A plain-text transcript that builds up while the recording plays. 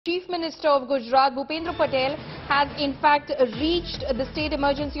Minister of Gujarat, Bhupendra Patel, has in fact reached the State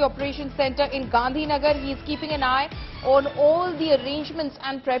Emergency Operations Center in Gandhinagar. He is keeping an eye on all the arrangements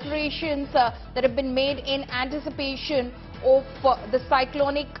and preparations that have been made in anticipation of the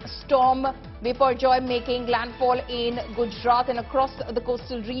cyclonic storm Biparjoy making landfall in Gujarat and across the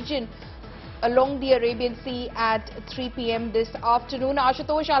coastal region along the Arabian Sea at 3 p.m. this afternoon.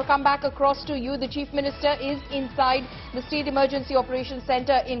 Ashutosh, I'll come back across to you. The Chief Minister is inside the State Emergency Operations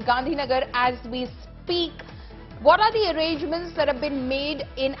Center in Gandhinagar as we speak. What are the arrangements that have been made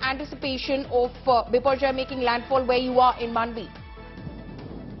in anticipation of Biparjoy making landfall where you are in Mandvi?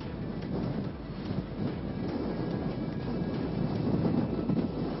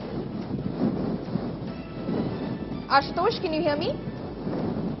 Ashutosh, can you hear me?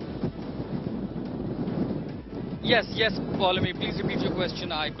 Yes, Paulami, please repeat your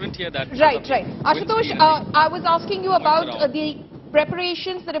question. I couldn't hear that. Right. Ashutosh, I was asking you about the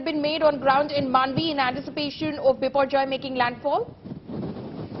preparations that have been made on ground in Mandvi in anticipation of Biparjoy making landfall.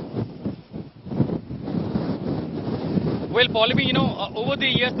 Well, Paulami, over the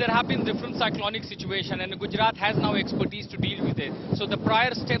years there have been different cyclonic situations and Gujarat has now expertise to deal with it. So the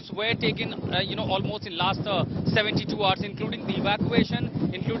prior steps were taken, almost in last 72 hours, including the evacuation,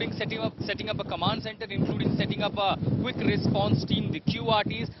 including setting up a command center, including setting up a quick response team, the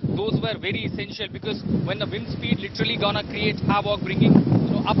QRTs. Those were very essential because when the wind speed literally gonna create havoc, bringing,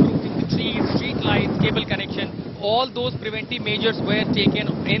 uprooting the trees, street lights, cable connection, all those preventive measures were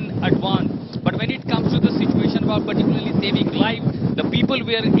taken in advance. But when it comes to the situation about particularly saving lives, the people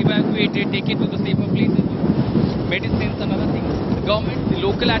were evacuated, taken to the safer places, medicines and other things. The government, the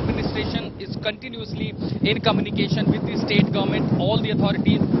local administration is continuously in communication with the state government, all the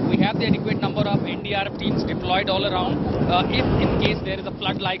authorities. We have the adequate number of NDRF teams deployed all around if in case there is a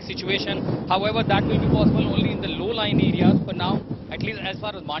flood-like situation. However, that will be possible only in the low-lying areas for now. At least as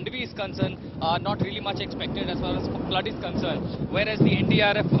far as Mandvi is concerned, not really much expected as far as flood is concerned. Whereas the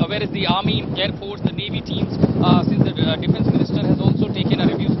NDRF, whereas the Army, Air Force, the Navy teams, since the Defence Minister has also taken a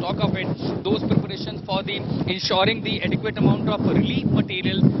review stock of it, those preparations for the ensuring the adequate amount of relief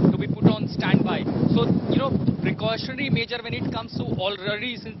material to be put on standby. So, precautionary measure when it comes to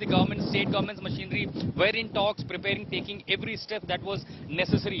already since the government, state government's machinery were in talks, preparing, taking every step that was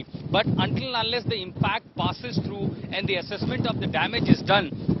necessary. But until unless the impact passes through and the assessment of the damage is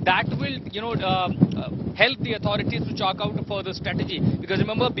done, that will, help the authorities to chalk out a further strategy. Because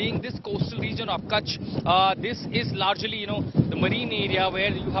remember, being this coastal region of Kutch, this is largely, the marine area where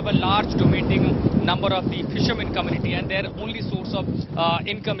you have a large dominating number of the fishermen community and their only source of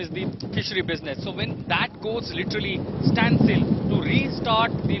income is the fishery business. So when that goes literally standstill, to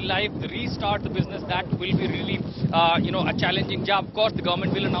restart the life, restart the business, that will be really, a challenging job. Of course, the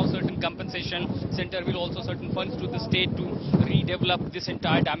government will announce certain compensation, center will also certain funds to the state to redevelop this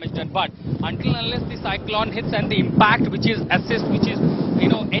entire damage done. But until unless the cyclone hits and the impact which is assessed, which is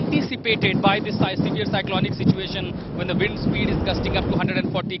anticipated by this severe cyclonic situation when the wind speed is gusting up to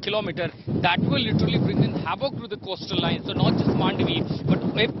 140 kilometers, that will literally bring in havoc to the coastal line. So not just Mandvi, but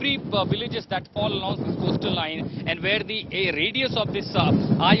every villages that fall along this coastal line and where the radius of this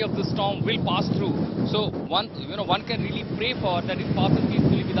eye of the storm will pass through. So one can really pray for that it passes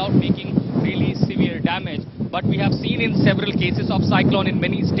peacefully without making really severe damage. But we have seen in several cases of cyclone in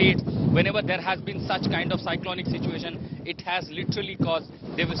many states, whenever there has been such kind of cyclonic situation, it has literally caused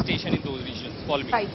devastation in those regions. Follow me. Right.